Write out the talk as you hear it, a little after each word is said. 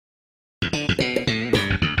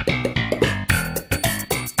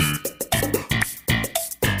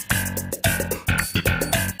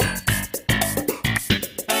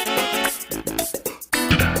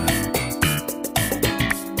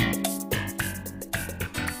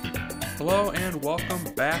Hello and welcome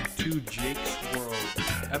back to Jake's World,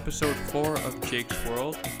 episode 4 of Jake's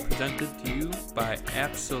World, presented to you by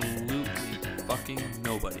absolutely fucking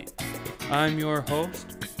nobody. I'm your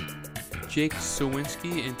host, Jake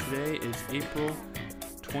Sawinski, and today is April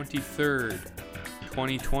 23rd,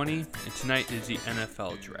 2020, and tonight is the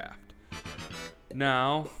NFL Draft.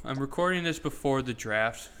 Now, I'm recording this before the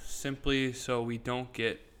draft, simply so we don't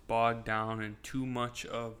get bogged down in too much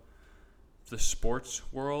of the sports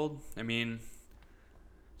world. I mean,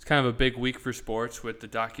 it's kind of a big week for sports with the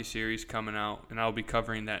docuseries coming out, and I'll be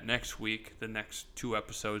covering that next week, the next 2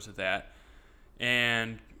 episodes of that.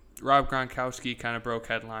 And Rob Gronkowski kind of broke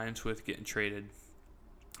headlines with getting traded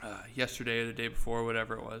yesterday or the day before,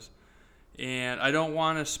 whatever it was. And I don't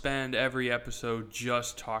want to spend every episode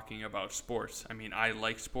just talking about sports. I mean, I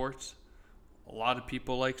like sports. A lot of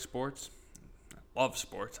people like sports. I love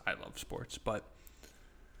sports, but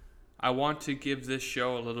I want to give this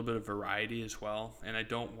show a little bit of variety as well, and I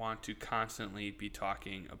don't want to constantly be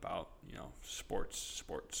talking about, sports,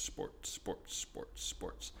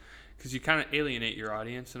 because you kind of alienate your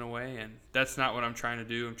audience in a way, and that's not what I'm trying to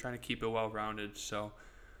do. I'm trying to keep it well-rounded, so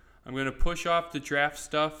I'm going to push off the draft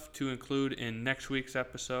stuff to include in next week's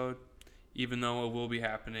episode, even though it will be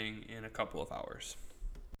happening in a couple of hours.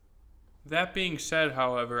 That being said,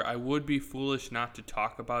 however, I would be foolish not to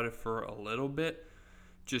talk about it for a little bit,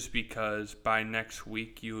 just because by next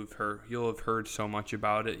week you'll have heard so much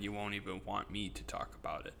about it, you won't even want me to talk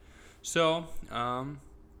about it. So, Rob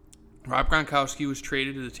Gronkowski was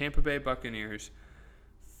traded to the Tampa Bay Buccaneers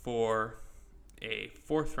for a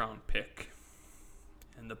 4th-round pick,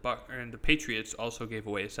 and the Patriots also gave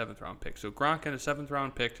away a 7th-round pick. So Gronk and a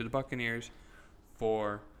 7th-round pick to the Buccaneers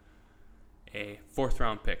for a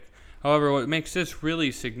 4th-round pick. However, what makes this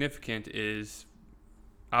really significant is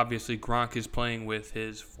obviously Gronk is playing with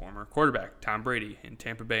his former quarterback, Tom Brady, in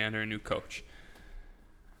Tampa Bay under a new coach.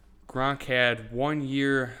 Gronk had 1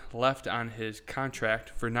 year left on his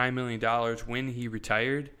contract for $9 million when he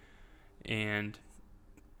retired. And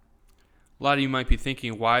a lot of you might be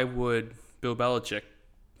thinking, why would Bill Belichick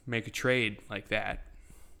make a trade like that?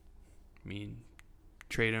 I mean,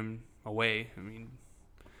 trade him away. The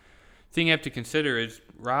thing you have to consider is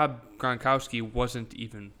Rob Gronkowski wasn't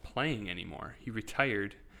even playing anymore. He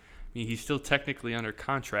retired. He's still technically under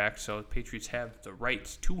contract, so the Patriots have the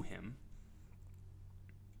rights to him.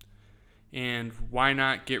 And why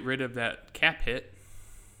not get rid of that cap hit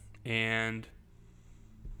and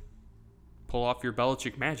pull off your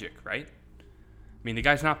Belichick magic, right? The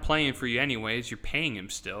guy's not playing for you anyways. You're paying him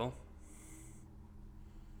still.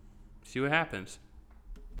 See what happens.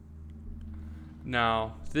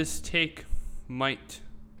 Now, this take might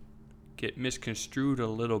get misconstrued a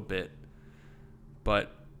little bit,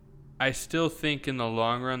 but I still think in the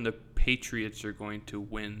long run the Patriots are going to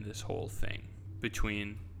win this whole thing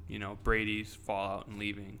between, Brady's fallout and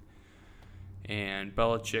leaving, and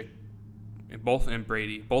Belichick and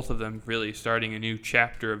Brady, both of them really starting a new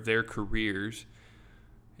chapter of their careers,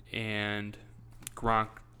 and Gronk,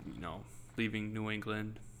 leaving New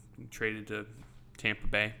England, traded to Tampa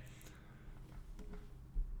Bay.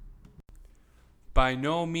 By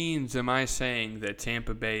no means am I saying that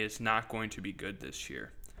Tampa Bay is not going to be good this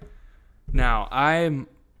year. Now, I'm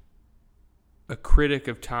a critic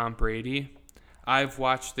of Tom Brady. I've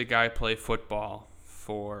watched the guy play football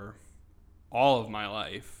for all of my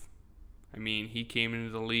life. He came into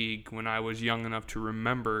the league when I was young enough to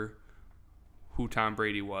remember who Tom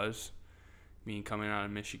Brady was. Coming out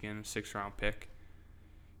of Michigan, a 6th-round pick.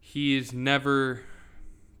 He's never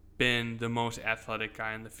been the most athletic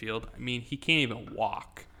guy in the field. He can't even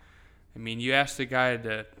walk. You ask the guy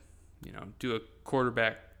to, do a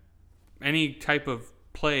quarterback, any type of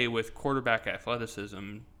play with quarterback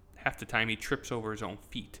athleticism, half the time he trips over his own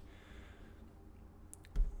feet.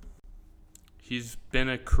 He's been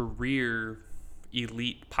a career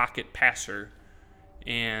elite pocket passer,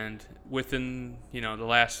 and within, the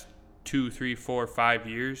last 2, 3, 4, 5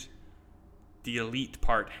 years, the elite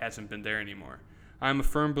part hasn't been there anymore. I'm a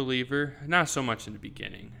firm believer, not so much in the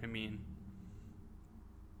beginning.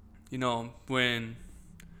 When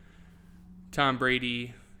Tom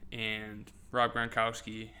Brady and Rob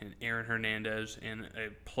Gronkowski and Aaron Hernandez and a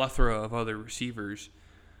plethora of other receivers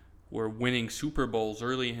were winning Super Bowls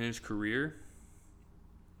early in his career,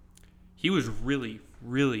 he was really,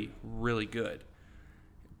 really, really good.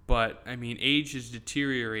 But, age has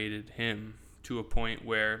deteriorated him to a point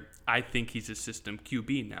where I think he's a system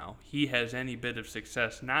QB now. He has any bit of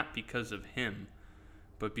success not because of him,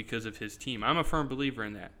 but because of his team. I'm a firm believer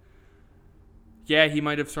in that. Yeah, he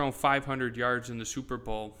might have thrown 500 yards in the Super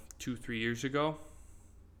Bowl 3 years ago,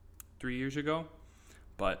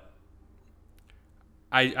 but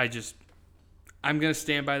I'm going to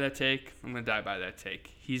stand by that take. I'm going to die by that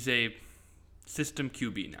take. He's a system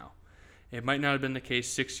QB now. It might not have been the case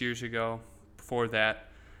 6 years ago, before that,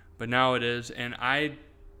 but now it is. And I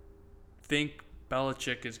think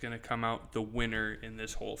Belichick is going to come out the winner in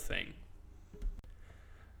this whole thing.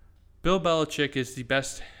 Bill Belichick is the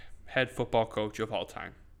best head football coach of all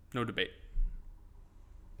time. No debate.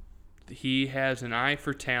 He has an eye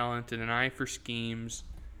for talent and an eye for schemes,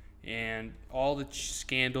 and all the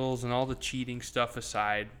scandals and all the cheating stuff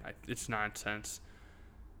aside, it's nonsense.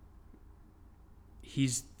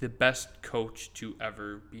 He's the best coach to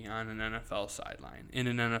ever be on an NFL sideline, in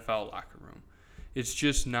an NFL locker room. It's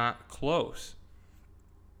just not close.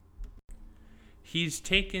 He's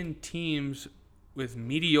taken teams with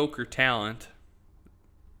mediocre talent,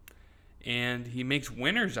 and he makes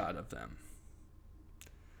winners out of them.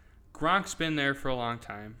 Gronk's been there for a long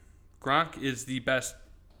time. Gronk is the best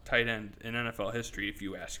tight end in NFL history, if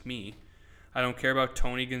you ask me. I don't care about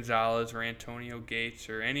Tony Gonzalez or Antonio Gates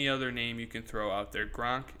or any other name you can throw out there.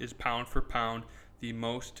 Gronk is pound for pound the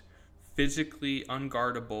most physically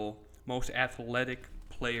unguardable, most athletic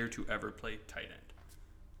player to ever play tight end.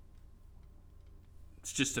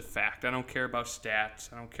 It's just a fact. I don't care about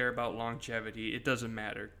stats. I don't care about longevity. It doesn't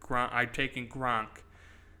matter. I've taken Gronk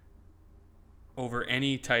over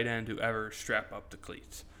any tight end who ever strap up the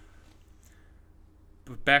cleats.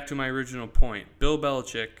 But back to my original point. Bill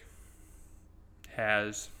Belichick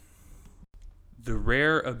has the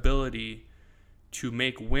rare ability to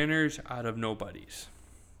make winners out of nobodies.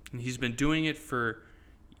 And he's been doing it for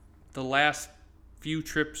the last few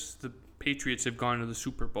trips the Patriots have gone to the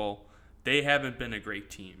Super Bowl. They haven't been a great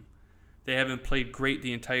team. They haven't played great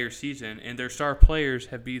the entire season, and their star players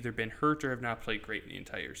have either been hurt or have not played great the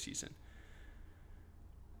entire season.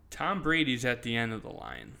 Tom Brady's at the end of the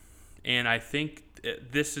line, and I think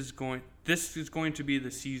this is going to be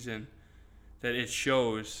the season that it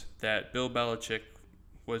shows that Bill Belichick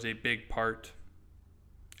was a big part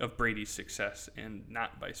of Brady's success and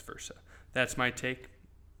not vice versa. That's my take.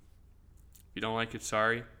 If you don't like it,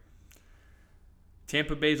 sorry.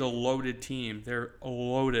 Tampa Bay's a loaded team. They're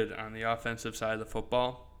loaded on the offensive side of the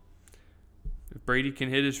football. If Brady can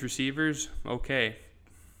hit his receivers, okay.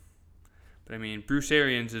 But, I mean, Bruce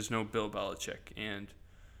Arians is no Bill Belichick, and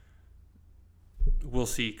we'll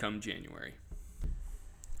see come January.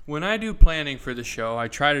 When I do planning for the show, I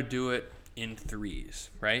try to do it in threes,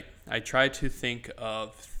 right? I try to think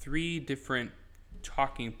of 3 different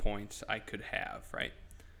talking points I could have, right?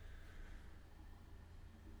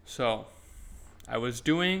 So I was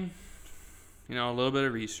doing, a little bit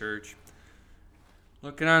of research,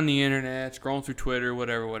 looking on the internet, scrolling through Twitter,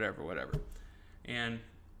 whatever. And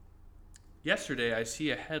yesterday I see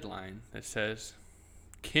a headline that says,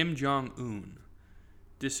 Kim Jong-un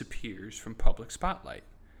disappears from public spotlight.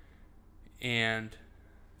 And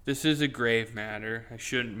this is a grave matter. I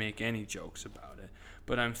shouldn't make any jokes about it.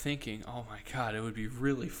 But I'm thinking, oh my God, it would be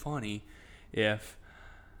really funny if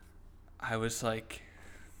I was like,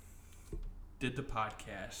 did the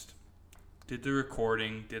podcast, did the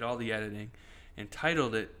recording, did all the editing, and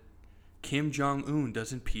titled it, Kim Jong-un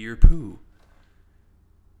doesn't pee or poo.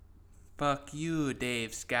 Fuck you,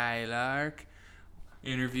 Dave Skylark.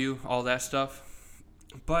 Interview, all that stuff.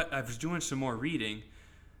 But I was doing some more reading,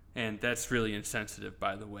 and that's really insensitive,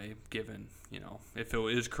 by the way, given, if it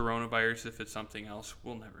is coronavirus, if it's something else,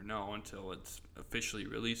 we'll never know until it's officially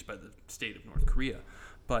released by the state of North Korea.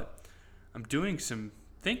 But I'm doing some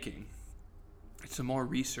thinking, some more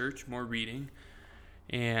research, more reading,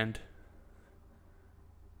 and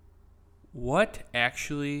what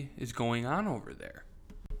actually is going on over there?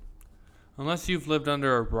 Unless you've lived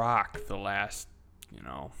under a rock the last,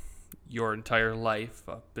 your entire life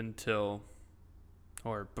up until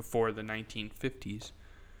or before the 1950s,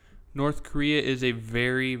 North Korea is a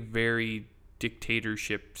very, very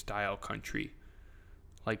dictatorship-style country.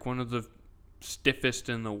 Like one of the stiffest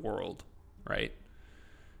in the world, right?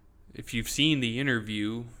 If you've seen The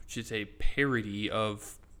Interview, which is a parody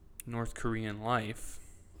of North Korean life,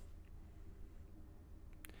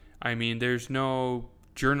 I mean, there's no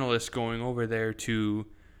journalists going over there to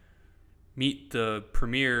meet the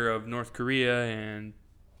premier of North Korea and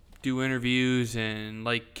do interviews and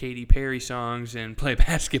like Katy Perry songs and play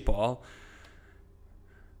basketball.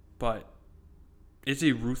 But it's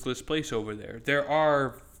a ruthless place over there. There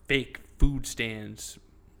are fake food stands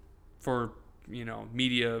for,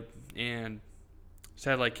 media and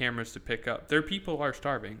satellite cameras to pick up. Their people are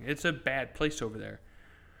starving. It's a bad place over there.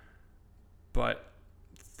 But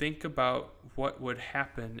think about what would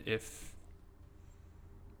happen if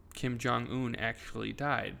Kim Jong-un actually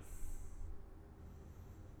died.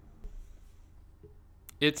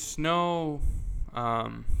 it's no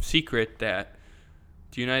secret that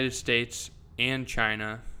the United States and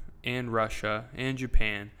China and Russia and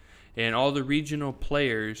Japan and all the regional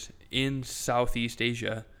players in Southeast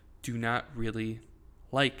Asia do not really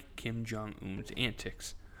like Kim Jong-un's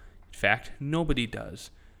antics. In fact, nobody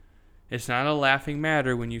does. It's not a laughing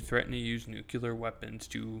matter when you threaten to use nuclear weapons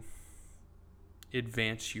to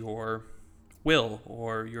advance your will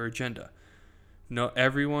or your agenda. No,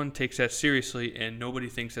 everyone takes that seriously, and nobody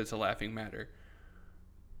thinks that's a laughing matter.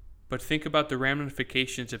 But think about the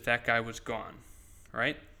ramifications if that guy was gone,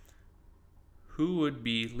 right? Who would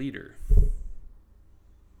be leader?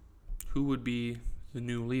 Who would be the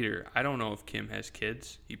new leader? I don't know if Kim has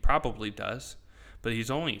kids. He probably does, but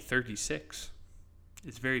he's only 36.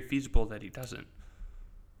 It's very feasible that he doesn't.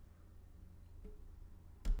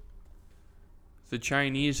 The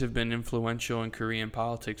Chinese have been influential in Korean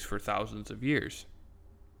politics for thousands of years.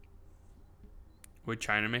 Would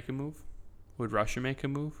China make a move? Would Russia make a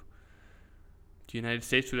move? The United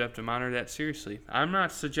States would have to monitor that seriously. I'm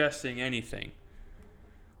not suggesting anything,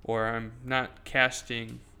 or I'm not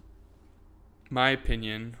casting my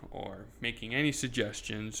opinion or making any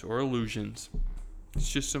suggestions or illusions.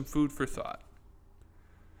 It's just some food for thought.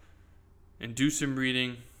 And do some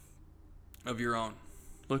reading of your own.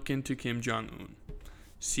 Look into Kim Jong-un.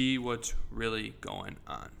 See what's really going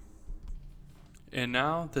on. And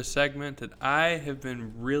now the segment that I have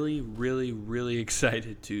been really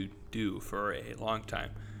excited to do for a long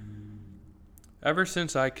time. Ever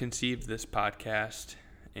since I conceived this podcast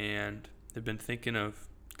and have been thinking of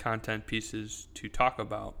content pieces to talk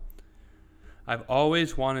about, I've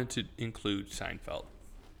always wanted to include Seinfeld.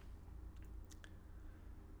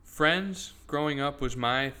 Friends growing up was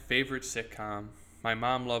my favorite sitcom. My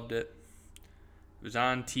mom loved it. It was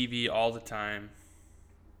on TV all the time.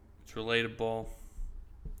 It's relatable.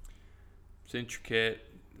 It's intricate.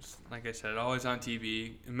 It's, like I said, always on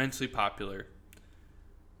TV. Immensely popular.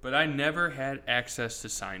 But I never had access to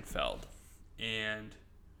Seinfeld. And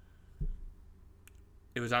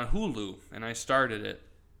it was on Hulu, and I started it.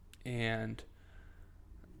 And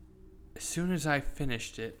as soon as I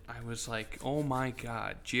finished it, I was like, oh my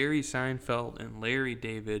God, Jerry Seinfeld and Larry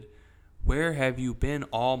David, where have you been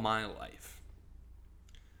all my life?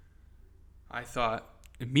 I thought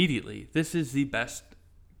immediately, this is the best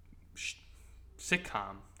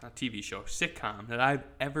sitcom, not TV show, sitcom that I've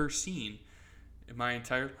ever seen in my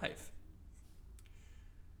entire life.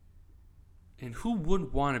 And who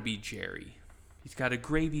wouldn't want to be Jerry? He's got a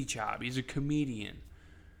gravy job. He's a comedian.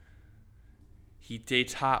 He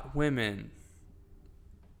dates hot women.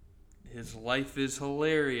 His life is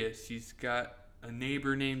hilarious. He's got a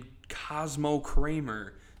neighbor named Cosmo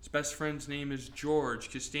Kramer. His best friend's name is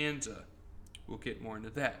George Costanza. We'll get more into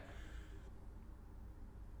that.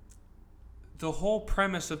 The whole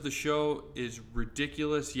premise of the show is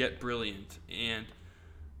ridiculous yet brilliant. And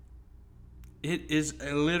it is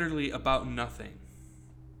literally about nothing.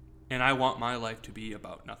 And I want my life to be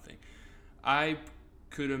about nothing. I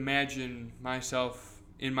could imagine myself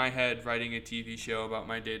in my head writing a TV show about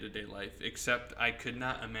my day-to-day life, except I could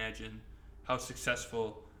not imagine how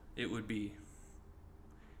successful it would be,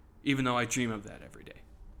 even though I dream of that every day.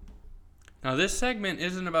 Now, this segment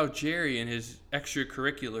isn't about Jerry and his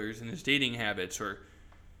extracurriculars and his dating habits, or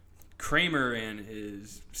Kramer and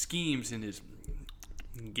his schemes and his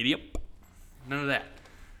giddy up. None of that.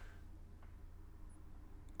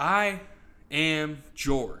 I am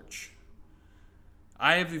George.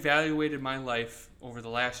 I have evaluated my life over the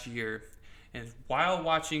last year, and while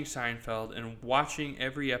watching Seinfeld and watching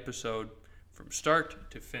every episode from start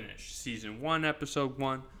to finish, season 1, episode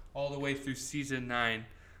 1, all the way through season 9,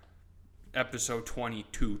 episode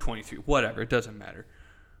 22, 23, whatever, it doesn't matter.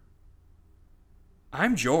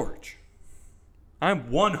 I'm George. I'm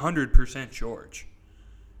 100% George.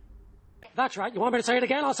 That's right. You want me to say it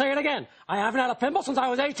again? I'll say it again. I haven't had a pimple since I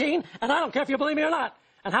was 18, and I don't care if you believe me or not.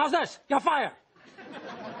 And how's this? You're fired.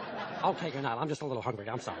 Okay, you're not. I'm just a little hungry.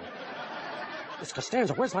 I'm sorry. It's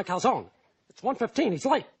Costanza. Where's my calzone? It's 1:15. He's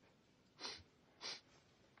late.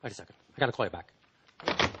 Wait a second. I gotta call you back.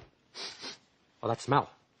 Oh, that smell.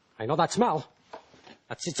 I know that smell.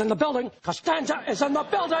 It's in the building. Costanza is in the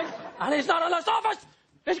building, and he's not in his office.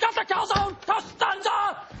 He's got the calzone.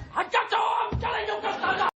 Costanza! I got you! I'm telling you,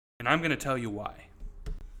 Costanza! And I'm going to tell you why.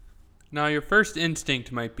 Now, your first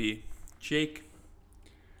instinct might be, Jake,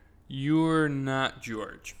 you're not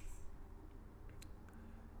George.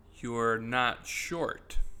 You're not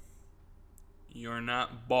short. You're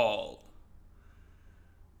not bald.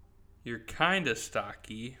 You're kind of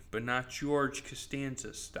stocky, but not George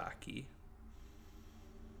Costanza stocky.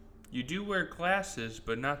 You do wear glasses,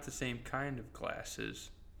 but not the same kind of glasses.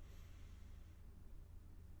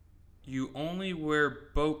 You only wear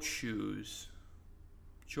boat shoes.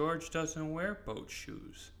 George doesn't wear boat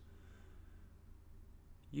shoes.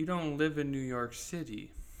 You don't live in New York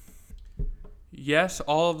City. Yes,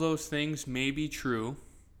 all of those things may be true.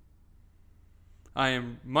 I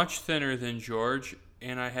am much thinner than George,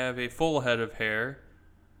 and I have a full head of hair.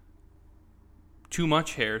 Too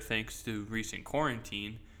much hair thanks to recent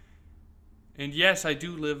quarantine. And yes, I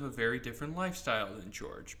do live a very different lifestyle than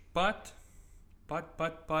George. But,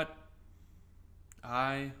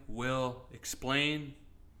 I will explain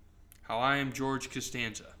how I am George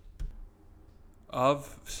Costanza.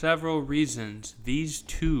 Of several reasons, these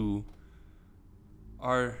two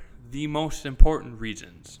are the most important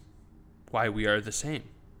reasons why we are the same.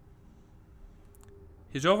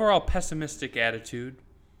 His overall pessimistic attitude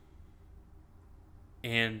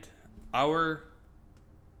and our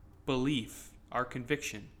belief, our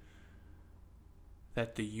conviction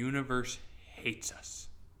that the universe hates us.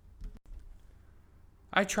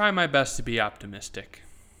 I try my best to be optimistic.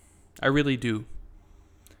 I really do.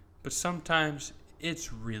 But sometimes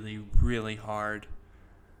it's really, really hard.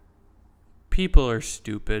 People are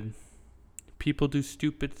stupid. People do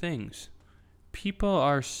stupid things. People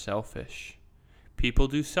are selfish. People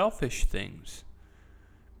do selfish things.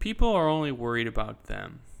 People are only worried about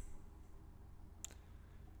them.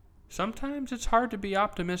 Sometimes it's hard to be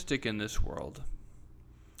optimistic in this world.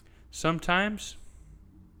 Sometimes,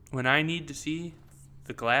 when I need to see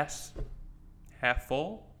the glass half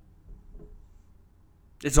full,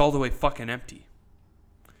 it's all the way fucking empty.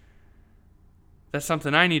 That's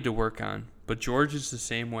something I need to work on, but George is the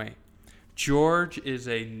same way. George is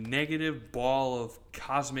a negative ball of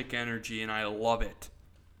cosmic energy, and I love it.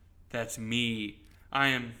 That's me.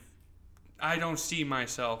 I don't see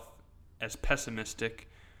myself as pessimistic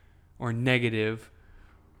or negative.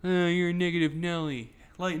 You're a negative Nelly.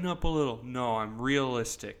 Lighten up a little. No, I'm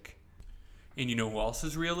realistic. And you know who else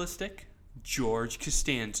is realistic? George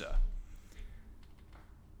Costanza.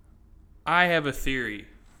 I have a theory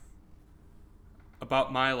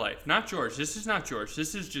about my life. Not George. This is not George.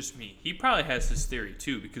 This is just me. He probably has this theory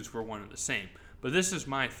too because we're one and the same. But this is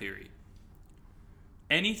my theory.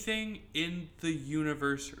 Anything in the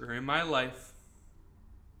universe or in my life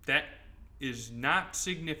that is not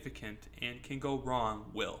significant and can go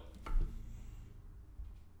wrong will.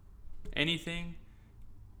 Anything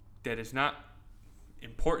that is not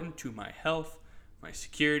important to my health, my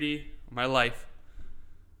security, my life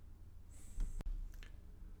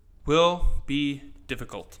will be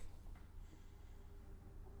difficult.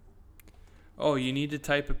 Oh, you need to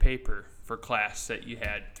type a paper for class that you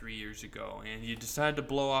had 3 years ago, and you decide to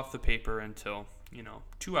blow off the paper until,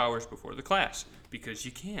 2 hours before the class because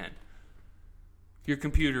you can. Your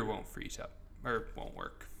computer won't freeze up, or won't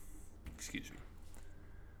work. Excuse me.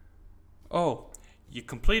 Oh, you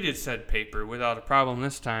completed said paper without a problem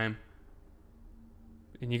this time,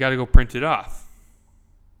 and you got to go print it off.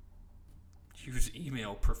 Use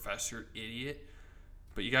email, professor, idiot.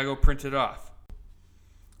 But you got to go print it off.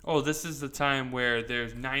 Oh, this is the time where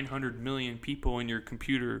there's 900 million people in your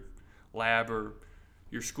computer lab or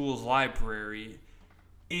your school's library,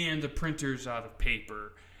 and the printer's out of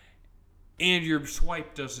paper, and your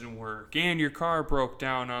swipe doesn't work, and your car broke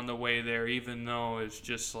down on the way there, even though it's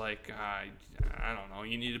just like, I don't know,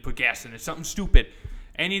 you need to put gas in it. Something stupid.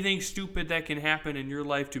 Anything stupid that can happen in your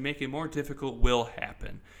life to make it more difficult will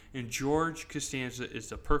happen. And George Costanza is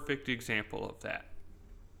the perfect example of that.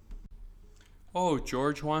 Oh,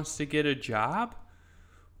 George wants to get a job?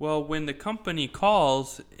 Well, when the company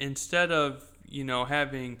calls, instead of,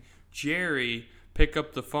 having Jerry pick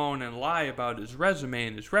up the phone and lie about his resume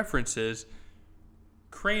and his references,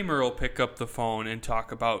 Kramer will pick up the phone and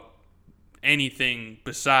talk about anything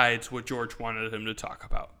besides what George wanted him to talk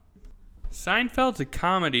about. Seinfeld's a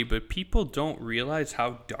comedy, but people don't realize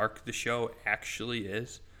how dark the show actually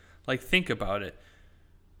is. Like, think about it.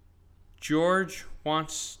 George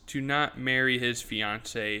wants to not marry his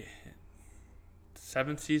fiancée.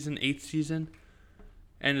 7th season, 8th season?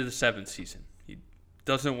 End of the 7th season. He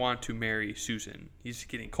doesn't want to marry Susan. He's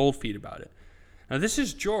getting cold feet about it. Now, this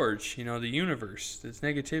is George, the universe. This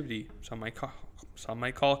negativity. Some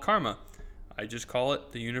might call it karma. I just call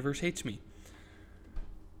it the universe hates me.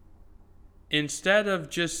 Instead of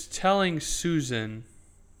just telling Susan,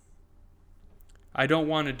 I don't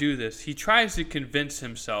want to do this, he tries to convince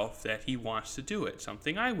himself that he wants to do it,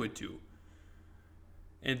 something I would do.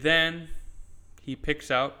 And then he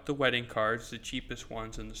picks out the wedding cards, the cheapest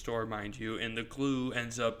ones in the store, mind you, and the glue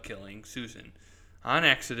ends up killing Susan on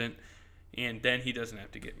accident, and then he doesn't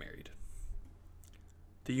have to get married.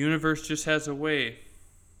 The universe just has a way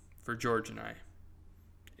for George and I.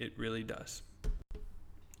 It really does.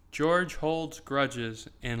 George holds grudges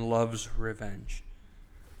and loves revenge.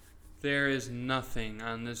 There is nothing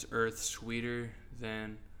on this earth sweeter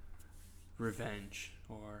than revenge,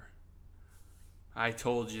 or I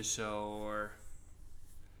told you so, or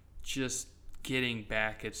just getting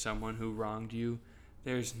back at someone who wronged you.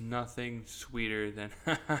 There's nothing sweeter than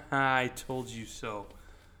I told you so.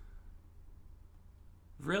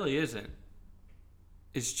 Really isn't.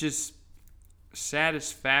 It's just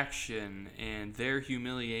satisfaction, and their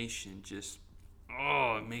humiliation just,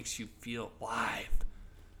 it makes you feel alive.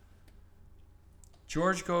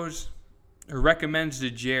 George recommends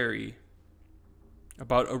to Jerry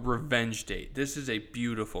about a revenge date. This is a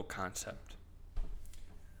beautiful concept.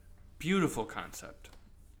 Beautiful concept.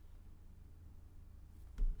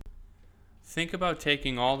 Think about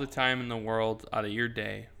taking all the time in the world out of your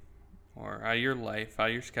day, or out of your life, out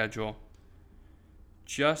of your schedule,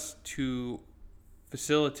 just to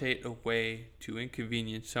facilitate a way to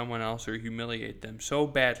inconvenience someone else or humiliate them so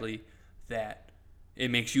badly that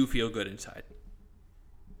it makes you feel good inside.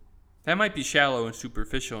 That might be shallow and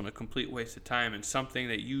superficial and a complete waste of time and something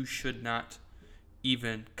that you should not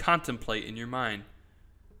even contemplate in your mind.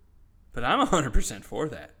 But I'm 100% for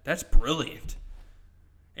that. That's brilliant.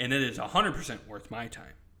 And it is 100% worth my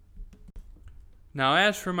time. Now,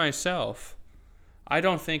 as for myself, I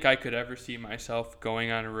don't think I could ever see myself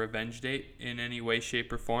going on a revenge date in any way,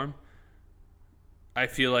 shape, or form. I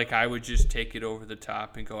feel like I would just take it over the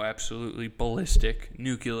top and go absolutely ballistic,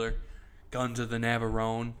 nuclear, guns of the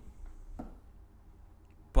Navarone.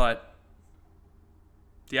 But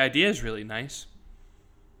the idea is really nice.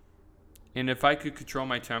 And if I could control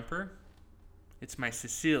my temper, it's my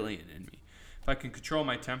Sicilian in me. If I can control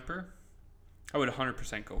my temper, I would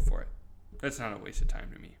 100% go for it. That's not a waste of time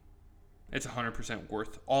to me. It's 100%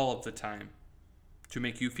 worth all of the time to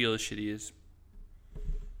make you feel as shitty as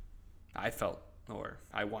I felt, or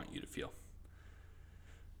I want you to feel.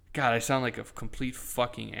 God, I sound like a complete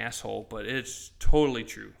fucking asshole, but it's totally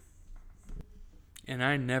true. And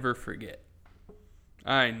I never forget.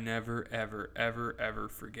 I never, ever, ever, ever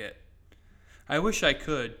forget. I wish I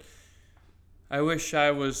could. I wish I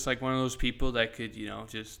was like one of those people that could,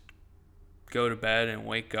 just go to bed and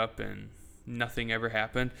wake up and nothing ever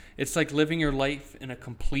happened. It's like living your life in a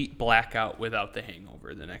complete blackout without the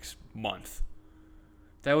hangover the next month.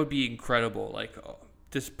 That would be incredible. Like,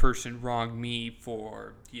 this person wronged me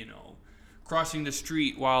for, crossing the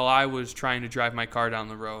street while I was trying to drive my car down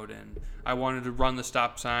the road, and I wanted to run the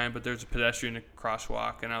stop sign, but there's a pedestrian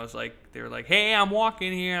crosswalk, and they were like, hey, I'm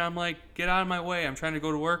walking here, and I'm like, get out of my way, I'm trying to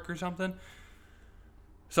go to work or something.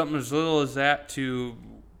 Something as little as that to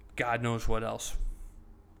God knows what else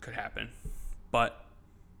could happen. But,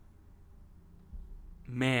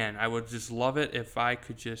 man, I would just love it if I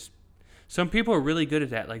could just... Some people are really good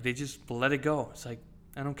at that. Like, they just let it go. It's like,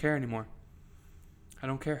 I don't care anymore. I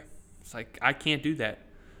don't care. It's like, I can't do that.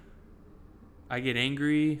 I get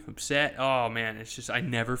angry, upset. Oh, man, it's just, I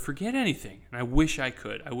never forget anything. And I wish I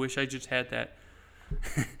could. I wish I just had that.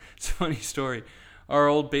 It's a funny story. My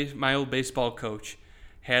old baseball coach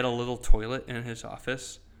had a little toilet in his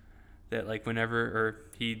office that, like,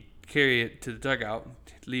 he'd carry it to the dugout,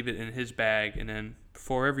 leave it in his bag, and then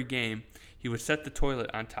before every game, he would set the toilet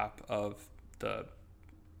on top of the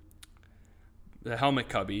helmet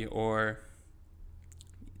cubby, or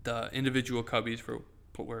the individual cubbies for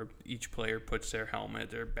where each player puts their helmet,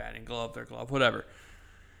 their batting glove, their glove, whatever.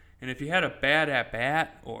 And if you had a bad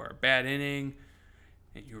at-bat or a bad inning,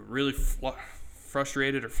 and you were really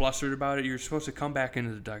frustrated or flustered about it, you're supposed to come back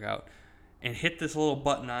into the dugout and hit this little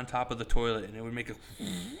button on top of the toilet, and it would make a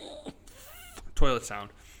toilet sound.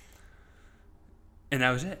 And that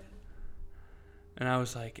was it. And I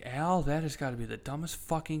was like, Al, that has got to be the dumbest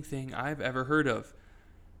fucking thing I've ever heard of.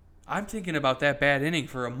 I'm thinking about that bad inning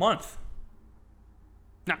for a month.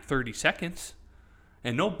 Not 30 seconds.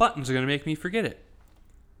 And no buttons are going to make me forget it.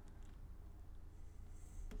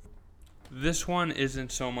 This one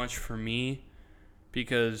isn't so much for me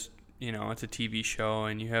because, it's a TV show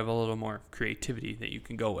and you have a little more creativity that you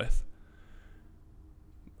can go with.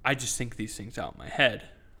 I just think these things out in my head.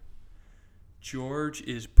 George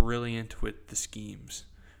is brilliant with the schemes.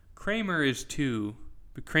 Kramer is too,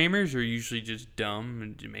 but Kramers are usually just dumb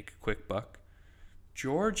and to make a quick buck.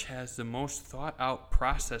 George has the most thought out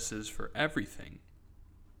processes for everything.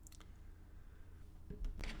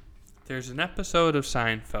 There's an episode of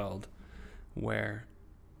Seinfeld where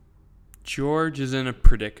George is in a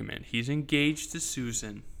predicament. He's engaged to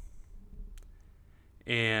Susan,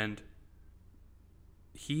 and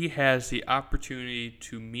he has the opportunity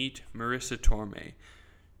to meet Marissa Tomei.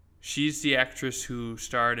 She's the actress who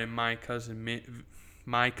starred in My Cousin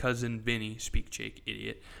Vinny, speak Jake,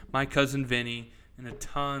 idiot. My Cousin Vinny, and a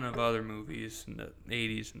ton of other movies in the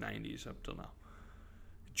 80s and 90s up till now.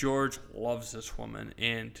 George loves this woman,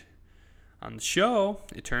 and on the show,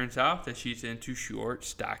 it turns out that she's into short,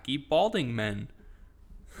 stocky, balding men.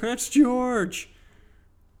 That's George.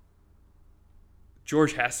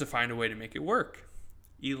 George has to find a way to make it work.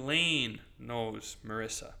 Elaine knows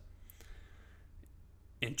Marissa.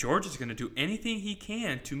 And George is going to do anything he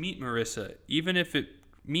can to meet Marissa, even if it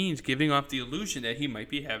means giving off the illusion that he might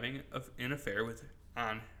be having an affair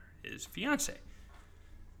on his fiancée.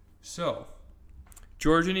 So,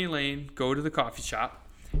 George and Elaine go to the coffee shop,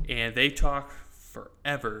 and they talk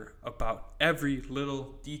forever about every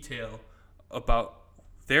little detail about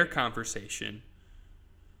their conversation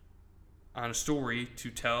on a story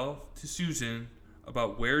to tell to Susan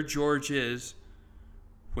about where George is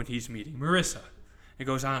when he's meeting Marissa. It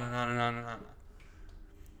goes on and on and on and on.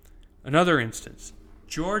 Another instance.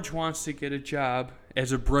 George wants to get a job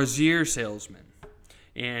as a brassiere salesman,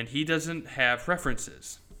 and he doesn't have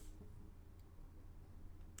references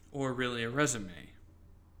or really a resume.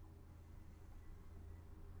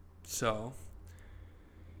 So,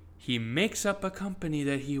 he makes up a company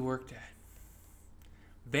that he worked at.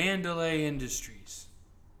 Vandelay Industries.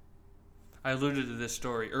 I alluded to this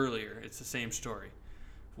story earlier. It's the same story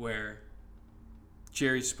where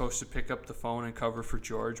Jerry's supposed to pick up the phone and cover for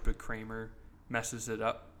George, but Kramer messes it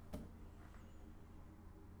up.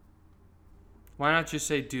 Why not just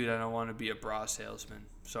say, dude, I don't want to be a bra salesman.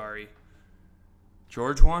 Sorry.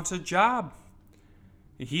 George wants a job.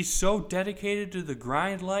 He's so dedicated to the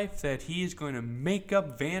grind life that he is going to make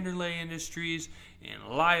up Vanderlei Industries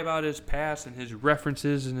and lie about his past and his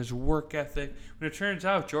references and his work ethic. When it turns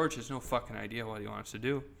out George has no fucking idea what he wants to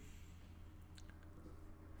do.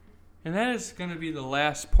 And that is going to be the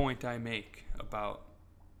last point I make about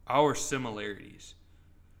our similarities.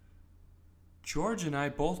 George and I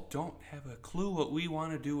both don't have a clue what we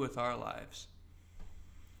want to do with our lives.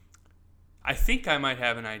 I think I might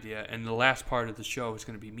have an idea, and the last part of the show is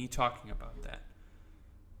going to be me talking about that.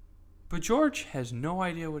 But George has no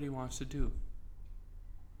idea what he wants to do.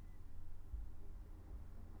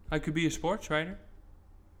 I could be a sports writer.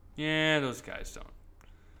 Yeah, those guys don't.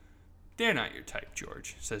 They're not your type,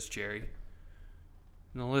 George, says Jerry.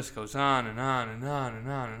 And the list goes on and on and on and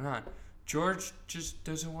on and on. George just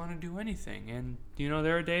doesn't want to do anything. And,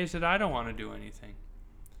 there are days that I don't want to do anything.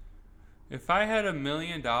 If I had $1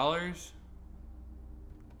 million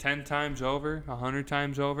 10 times over, 100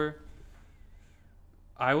 times over,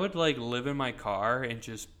 I would live in my car and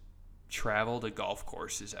just travel to golf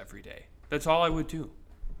courses every day. That's all I would do.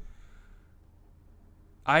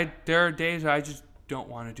 There are days I just don't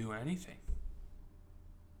want to do anything.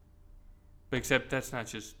 Except that's not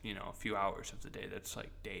just, a few hours of the day. That's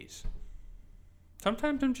days.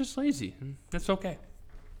 Sometimes I'm just lazy, and that's okay.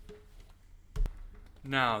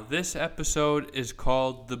 Now, this episode is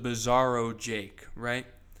called The Bizarro Jake, right?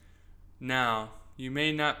 Now, you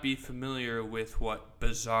may not be familiar with what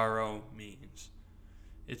bizarro means.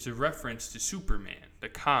 It's a reference to Superman, the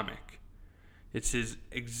comic. It's his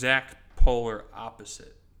exact polar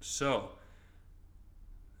opposite. So,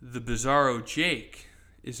 the Bizarro Jake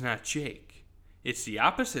is not Jake. It's the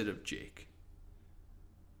opposite of Jake.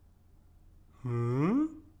 Huh?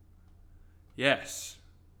 Yes.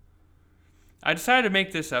 I decided to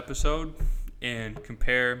make this episode and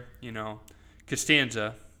compare,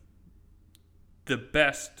 Costanza, the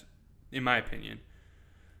best, in my opinion,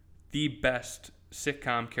 the best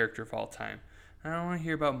sitcom character of all time. I don't want to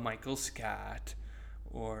hear about Michael Scott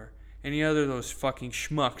or any other of those fucking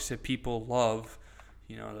schmucks that people love,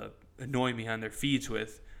 to annoy me on their feeds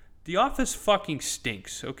with. The Office fucking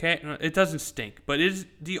stinks, okay? It doesn't stink, but is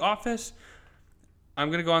The Office, I'm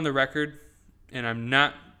going to go on the record, and I'm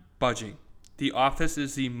not budging. The Office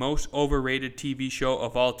is the most overrated TV show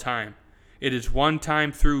of all time. It is one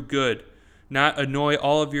time through good. Not annoy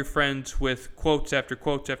all of your friends with quotes after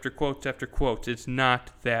quotes after quotes after quotes. It's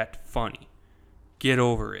not that funny. Get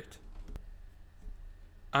over it.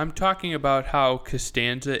 I'm talking about how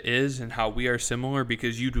Costanza is and how we are similar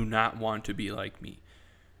because you do not want to be like me.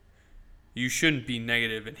 You shouldn't be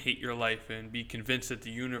negative and hate your life and be convinced that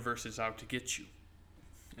the universe is out to get you.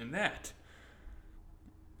 And that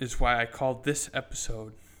is why I called this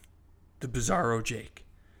episode The Bizarro Jake.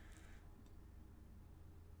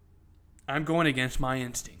 I'm going against my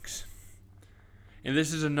instincts. And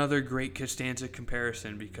this is another great Costanza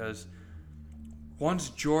comparison because once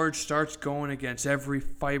George starts going against every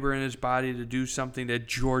fiber in his body to do something that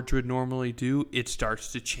George would normally do, it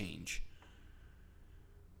starts to change.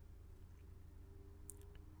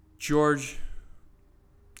 George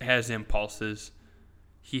has impulses.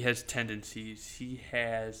 He has tendencies. He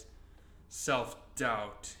has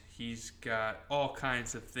self-doubt. He's got all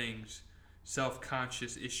kinds of things,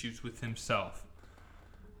 self-conscious issues with himself.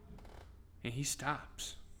 And he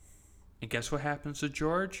stops. And guess what happens to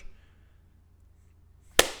George?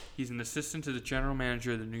 He's an assistant to the general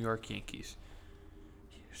manager of the New York Yankees.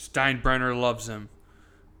 Steinbrenner loves him.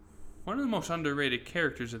 One of the most underrated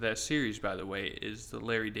characters of that series, by the way, is the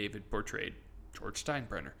Larry David portrayed George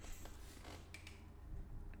Steinbrenner.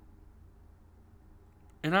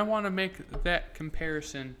 And I want to make that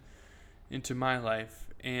comparison into my life.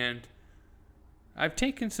 And I've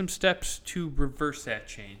taken some steps to reverse that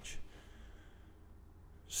change.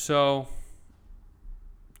 So,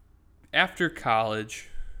 after college,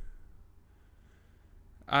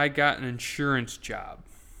 I got an insurance job.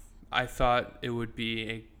 I thought it would be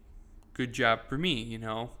a good job for me,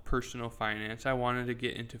 personal finance. I wanted to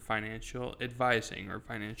get into financial advising or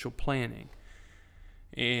financial planning.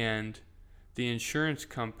 And the insurance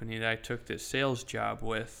company that I took this sales job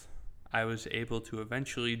with, I was able to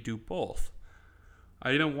eventually do both.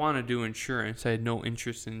 I didn't want to do insurance. I had no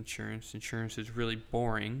interest in insurance. Insurance is really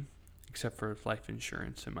boring, except for life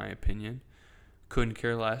insurance, in my opinion. Couldn't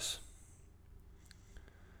care less.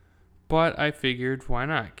 But I figured, why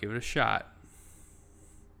not? Give it a shot.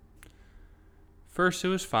 First, it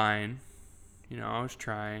was fine. I was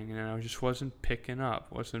trying, and I just wasn't picking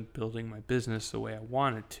up. Wasn't building my business the way I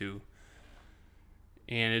wanted to.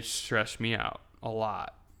 And it stressed me out a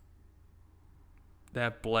lot.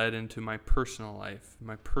 That bled into my personal life.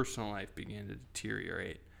 My personal life began to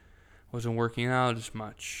deteriorate. I wasn't working out as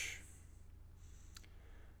much.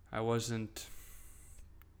 I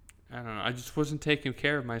just wasn't taking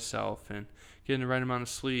care of myself and getting the right amount of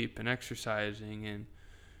sleep and exercising and,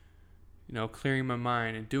 clearing my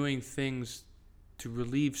mind and doing things to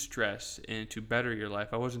relieve stress and to better your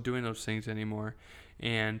life. I wasn't doing those things anymore.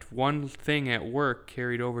 And one thing at work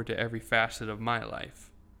carried over to every facet of my life.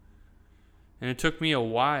 And it took me a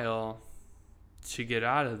while to get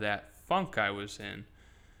out of that funk I was in.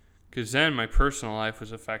 Because then my personal life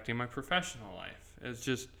was affecting my professional life.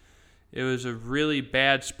 It was a really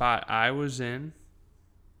bad spot I was in.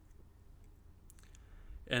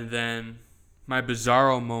 And then my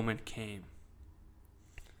bizarro moment came.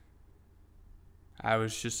 I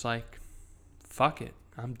was just like, fuck it,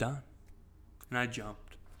 I'm done. And I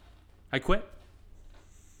jumped. I quit.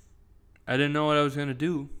 I didn't know what I was going to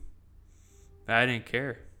do. I didn't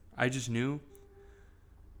care. I just knew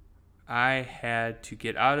I had to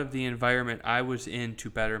get out of the environment I was in to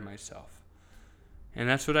better myself. And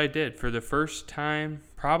that's what I did. For the first time,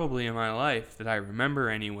 probably in my life, that I remember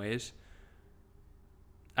anyways,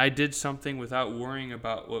 I did something without worrying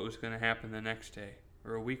about what was going to happen the next day,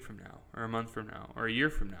 or a week from now, or a month from now, or a year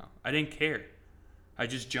from now. I didn't care. I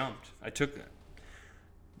just jumped. I took it.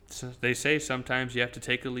 So they say sometimes you have to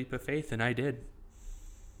take a leap of faith, and I did.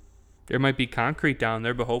 There might be concrete down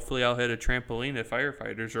there, but hopefully I'll hit a trampoline that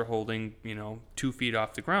firefighters are holding, 2 feet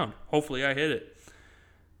off the ground. Hopefully I hit it.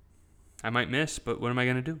 I might miss, but what am I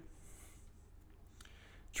going to do?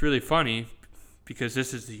 It's really funny because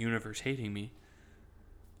this is the universe hating me.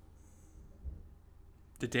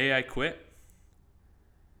 The day I quit,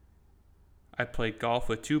 I played golf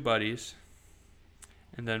with 2 buddies,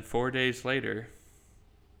 and then 4 days later,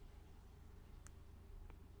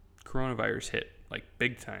 coronavirus hit, like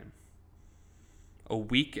big time. A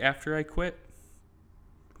week after I quit,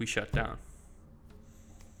 we shut down.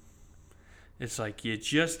 It's like you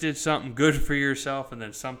just did something good for yourself and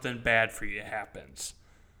then something bad for you happens.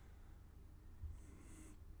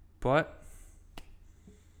 But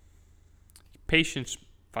patience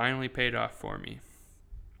finally paid off for me.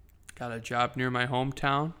 Got a job near my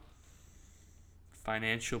hometown,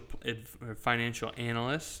 financial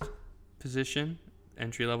analyst position,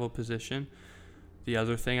 entry-level position. The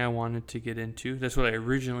other thing I wanted to get into, that's what I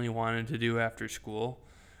originally wanted to do after school.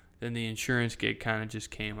 Then the insurance gig kind of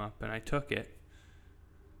just came up and I took it.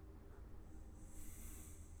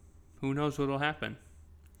 Who knows what'll happen?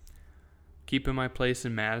 Keeping my place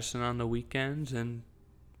in Madison on the weekends, and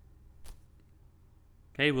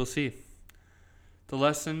hey, we'll see. The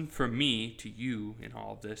lesson from me to you in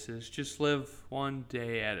all of this is just live one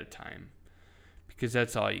day at a time, because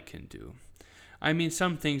that's all you can do. I mean,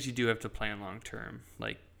 some things you do have to plan long term.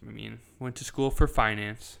 Went to school for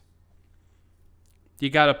finance. You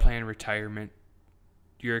got to plan retirement,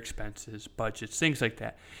 your expenses, budgets, things like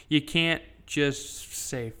that. You can't just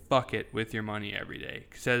say fuck it with your money every day,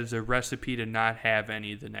 because that is a recipe to not have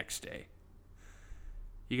any the next day.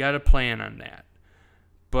 You got to plan on that.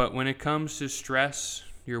 But when it comes to stress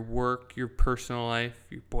your work, your personal life,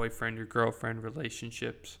 your boyfriend, your girlfriend,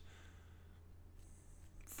 relationships.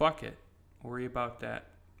 Fuck it. Worry about that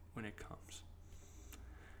when it comes.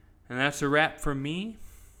 And that's a wrap for me.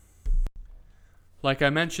 Like I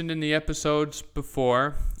mentioned in the episodes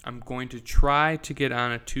before, I'm going to try to get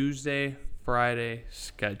on a Tuesday, Friday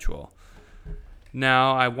schedule.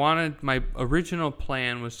 Now, my original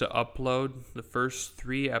plan was to upload the first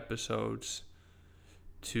 3 episodes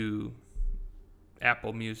to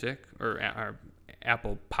Apple Music or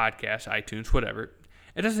Apple Podcasts, iTunes, whatever.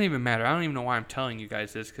 It doesn't even matter. I don't even know why I'm telling you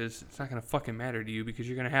guys this, because it's not going to fucking matter to you, because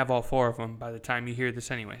you're going to have all 4 of them by the time you hear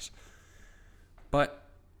this anyways. But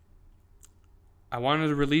I wanted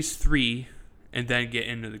to release 3 and then get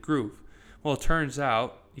into the groove. Well, it turns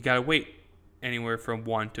out you got to wait anywhere from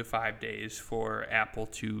 1 to 5 days for Apple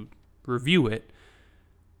to review it.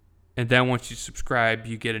 And then once you subscribe,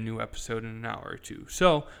 you get a new episode in an hour or 2.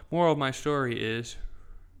 So, moral of my story is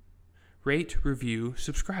rate, review,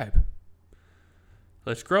 subscribe.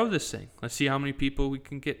 Let's grow this thing. Let's see how many people we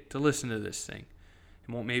can get to listen to this thing.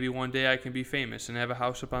 And maybe one day I can be famous and have a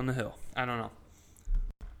house up on the hill. I don't know.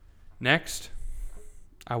 Next,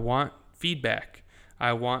 I want feedback.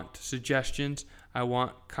 I want suggestions. I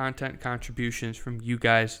want content contributions from you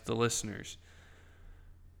guys, the listeners.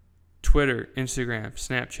 Twitter, Instagram,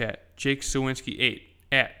 Snapchat, Jake Sawinski 8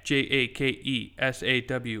 at JakeSawinski.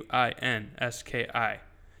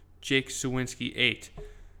 Jake Sawinski 8.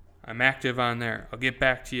 I'm active on there. I'll get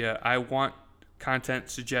back to you. I want content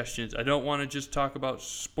suggestions. I don't want to just talk about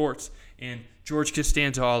sports and George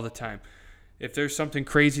Costanza all the time. If there's something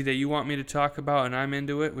crazy that you want me to talk about and I'm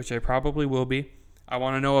into it, which I probably will be, I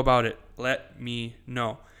want to know about it. Let me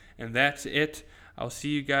know. And that's it. I'll see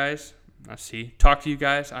you guys. Talk to you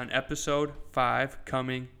guys on episode 5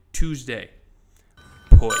 coming Tuesday.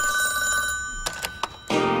 Peace.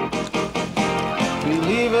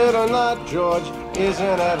 Believe it or not, George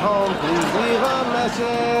isn't at home. Please leave a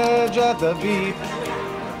message at the beep.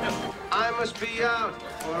 I must be out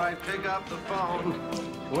or I'd pick up the phone.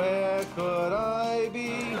 Where could I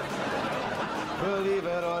be? Believe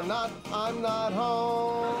it or not, I'm not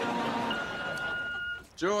home.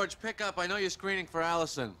 George, pick up. I know you're screening for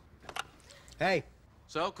Allison. Hey.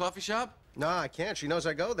 So, coffee shop? No, I can't. She knows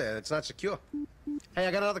I go there. It's not secure. Hey,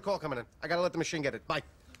 I got another call coming in. I gotta let the machine get it. Bye.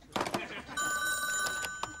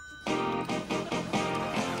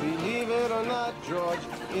 Believe it or not, George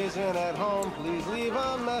isn't at home. Please leave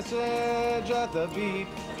a message at the beep.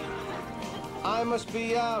 I must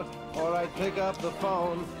be out or I'd pick up the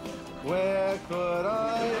phone. Where could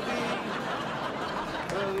I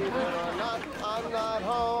be? Believe it or not, I'm not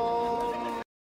home.